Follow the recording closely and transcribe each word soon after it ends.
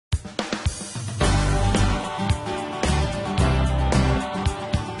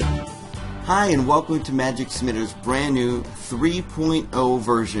Hi and welcome to Magic Submitter's brand new 3.0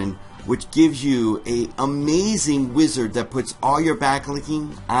 version, which gives you an amazing wizard that puts all your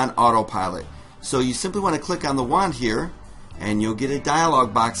backlinking on autopilot. So you simply want to click on the wand here and you'll get a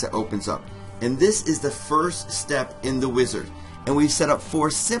dialog box that opens up. And this is the first step in the wizard. And we've set up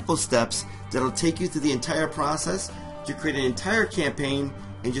 4 simple steps that'll take you through the entire process to create an entire campaign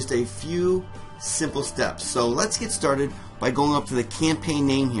in just a few simple steps. So let's get started by going up to the campaign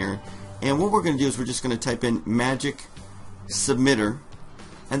name here. And what we're going to do is we're just going to type in Magic Submitter.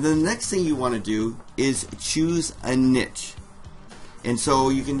 And then the next thing you want to do is choose a niche. And so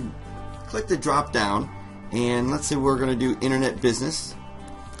you can click the drop down and let's say we're going to do internet business.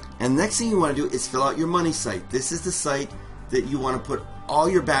 And the next thing you want to do is fill out your money site. This is the site that you want to put all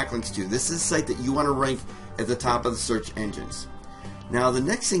your backlinks to. This is the site that you want to rank at the top of the search engines. Now the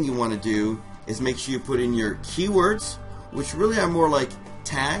next thing you want to do is make sure you put in your keywords, which really are more like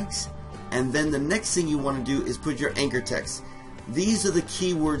tags. And then the next thing you want to do is put your anchor text. These are the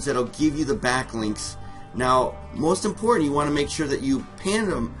keywords that'll give you the backlinks. Now, most important, you want to make sure that you pan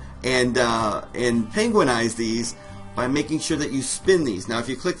them and penguinize these by making sure that you spin these. Now, if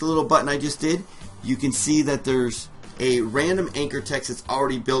you click the little button I just did, you can see that there's a random anchor text that's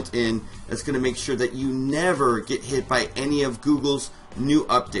already built in that's going to make sure that you never get hit by any of Google's new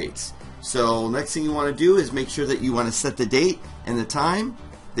updates. So next thing you want to do is make sure that you want to set the date and the time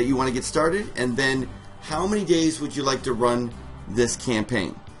that you want to get started, and then how many days would you like to run this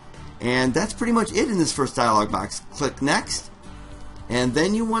campaign. And that's pretty much it in this first dialog box. Click next, and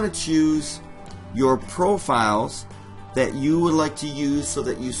then you want to choose your profiles that you would like to use so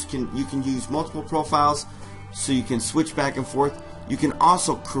that you can use multiple profiles so you can switch back and forth. You can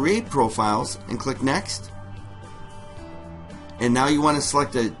also create profiles and click next. And now you want to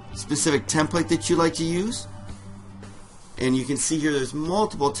select a specific template that you like to use. And you can see here there's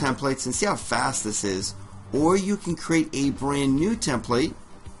multiple templates, and see how fast this is. Or you can create a brand new template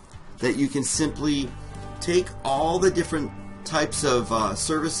that you can simply take all the different types of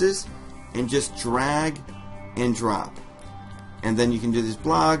services and just drag and drop. And then you can do these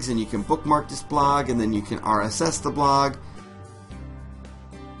blogs, and you can bookmark this blog, and then you can RSS the blog.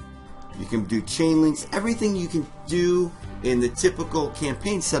 You can do chain links. Everything you can do in the typical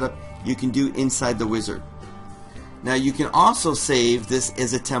campaign setup, you can do inside the wizard. Now you can also save this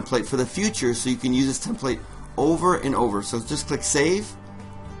as a template for the future, so you can use this template over and over. So just click save.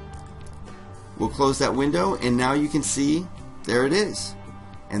 We'll close that window, and now you can see there it is.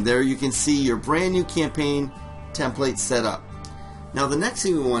 And there you can see your brand new campaign template set up. Now the next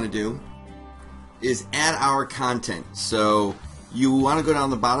thing we want to do is add our content. So you want to go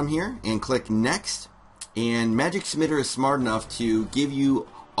down the bottom here and click next, and Magic Submitter is smart enough to give you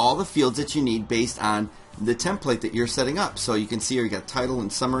all the fields that you need based on the template that you're setting up. So you can see here you got title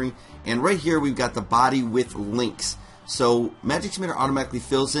and summary, and right here we've got the body with links. So Magic Submitter automatically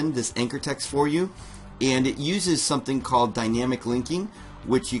fills in this anchor text for you, and it uses something called dynamic linking,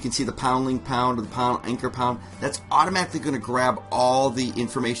 which you can see the pound link pound or the pound anchor pound. That's automatically going to grab all the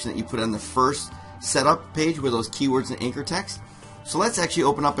information that you put on the first setup page with those keywords and anchor text. So let's actually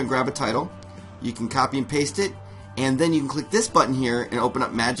open up and grab a title. You can copy and paste it, and then you can click this button here and open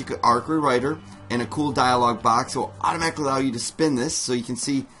up Magic Arc Rewriter and a cool dialog box. It will automatically allow you to spin this, so you can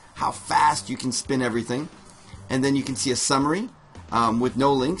see how fast you can spin everything. And then you can see a summary with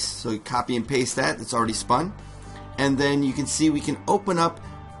no links, so you copy and paste that. It's already spun. And then you can see we can open up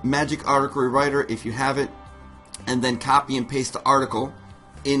Magic Article Rewriter if you have it, and then copy and paste the article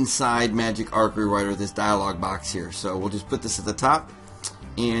inside Magic Article Rewriter, this dialog box here. So we'll just put this at the top,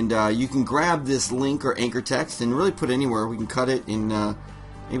 and you can grab this link or anchor text and really put it anywhere. We can cut it in,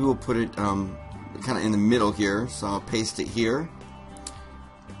 maybe we'll put it kind of in the middle here, so I'll paste it here.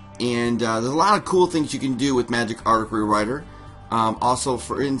 And there's a lot of cool things you can do with Magic Article Rewriter. Also,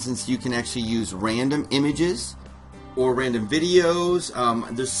 for instance, you can actually use random images or random videos.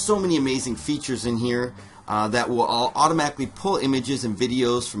 There's so many amazing features in here that will all automatically pull images and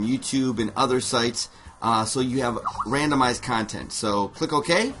videos from YouTube and other sites, so you have randomized content. So click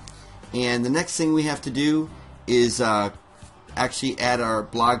OK, and the next thing we have to do is actually add our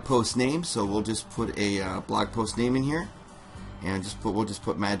blog post name. So we'll just put a blog post name in here, and we'll just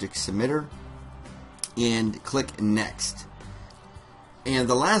put Magic Submitter and click next. And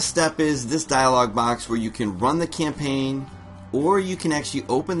the last step is this dialog box where you can run the campaign, or you can actually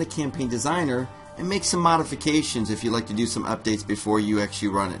open the campaign designer and make some modifications if you'd like to do some updates before you actually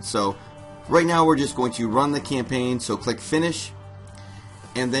run it. So right now we're just going to run the campaign, so click finish,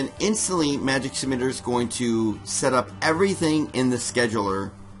 and then instantly Magic Submitter is going to set up everything in the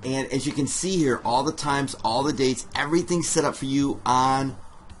scheduler And as you can see here, all the times, all the dates, everything's set up for you on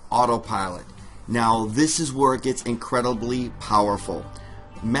autopilot. Now this is where it gets incredibly powerful.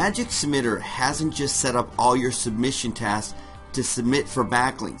 Magic Submitter hasn't just set up all your submission tasks to submit for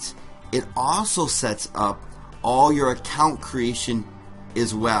backlinks. It also sets up all your account creation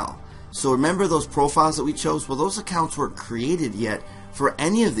as well. So remember those profiles that we chose? Well, those accounts weren't created yet for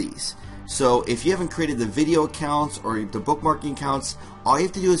any of these. So if you haven't created the video accounts or the bookmarking accounts, all you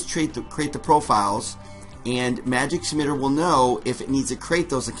have to do is create the profiles, and Magic Submitter will know if it needs to create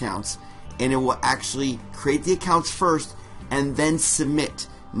those accounts, and it will actually create the accounts first and then submit.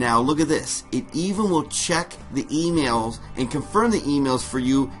 Now look at this. It even will check the emails and confirm the emails for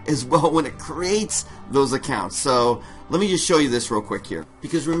you as well when it creates those accounts. So let me just show you this real quick here.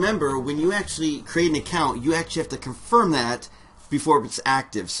 Because remember, when you actually create an account, you actually have to confirm that before it's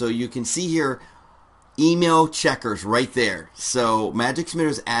active. So you can see here email checkers right there. So Magic Submitter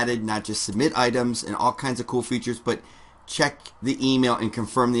has added not just submit items and all kinds of cool features, but check the email and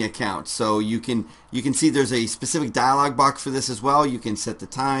confirm the account. So you can see there's a specific dialog box for this as well. You can set the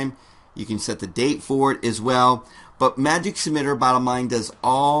time, you can set the date for it as well. But Magic Submitter, bottom line, does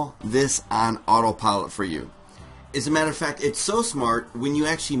all this on autopilot for you. As a matter of fact, it's so smart, when you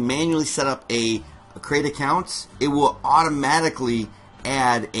actually manually set up a create accounts, it will automatically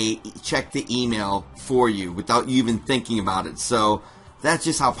add a check the email for you without you even thinking about it. So that's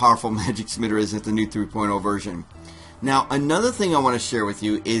just how powerful Magic Submitter is at the new 3.0 version. Now another thing I want to share with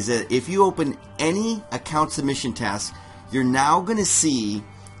you is that if you open any account submission task, you're now going to see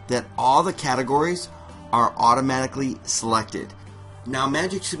that all the categories are automatically selected. Now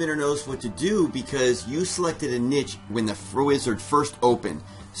Magic Submitter knows what to do because you selected a niche when the wizard first opened.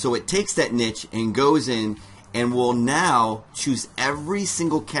 So it takes that niche and goes in and will now choose every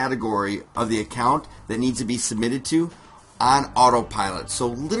single category of the account that needs to be submitted to on autopilot. So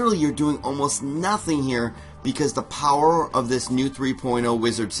literally you're doing almost nothing here because the power of this new 3.0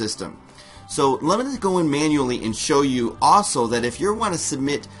 wizard system. So let me go in manually and show you also that if you want to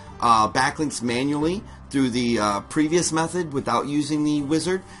submit backlinks manually through the previous method without using the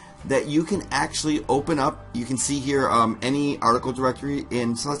wizard, that you can actually open up, you can see here any article directory,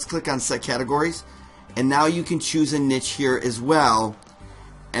 and so let's click on set categories, and now you can choose a niche here as well,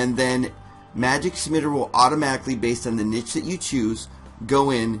 and then Magic Submitter will automatically, based on the niche that you choose,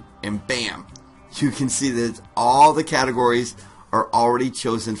 go in and bam, you can see that all the categories are already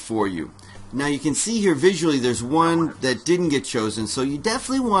chosen for you. Now you can see here visually there's one that didn't get chosen, so you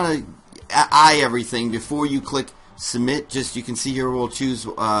definitely want to eye everything before you click submit. Just you can see here we'll choose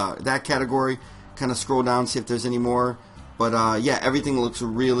that category, kind of scroll down, see if there's any more, but yeah, everything looks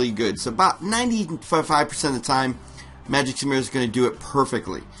really good. So about 95% of the time Magic Submitter is going to do it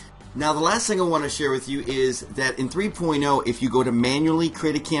perfectly. Now the last thing I want to share with you is that in 3.0, if you go to manually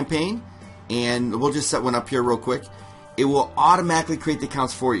create a campaign, and we'll just set one up here real quick, it will automatically create the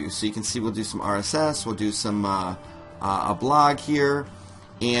accounts for you. So you can see we'll do some RSS, we'll do some a blog here.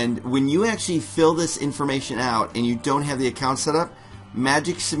 And when you actually fill this information out and you don't have the account set up,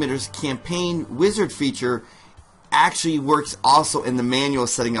 Magic Submitter's campaign wizard feature actually works also in the manual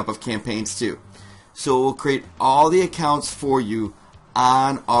setting up of campaigns too. So it will create all the accounts for you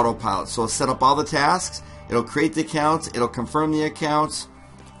on autopilot. So it'll set up all the tasks, it'll create the accounts, it'll confirm the accounts,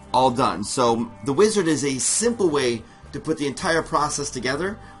 all done. So the wizard is a simple way to put the entire process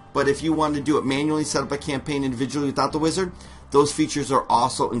together, but if you want to do it manually, set up a campaign individually without the wizard, those features are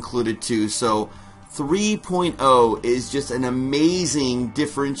also included too. So 3.0 is just an amazing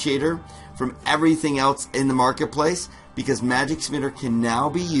differentiator from everything else in the marketplace, because Magic Submitter can now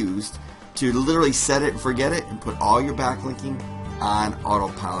be used to literally set it and forget it and put all your backlinking on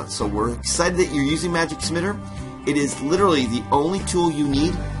autopilot. So we're excited that you're using Magic Submitter. It is literally the only tool you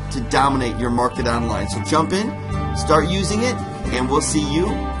need to dominate your market online. So jump in, start using it, and we'll see you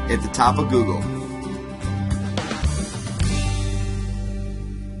at the top of Google.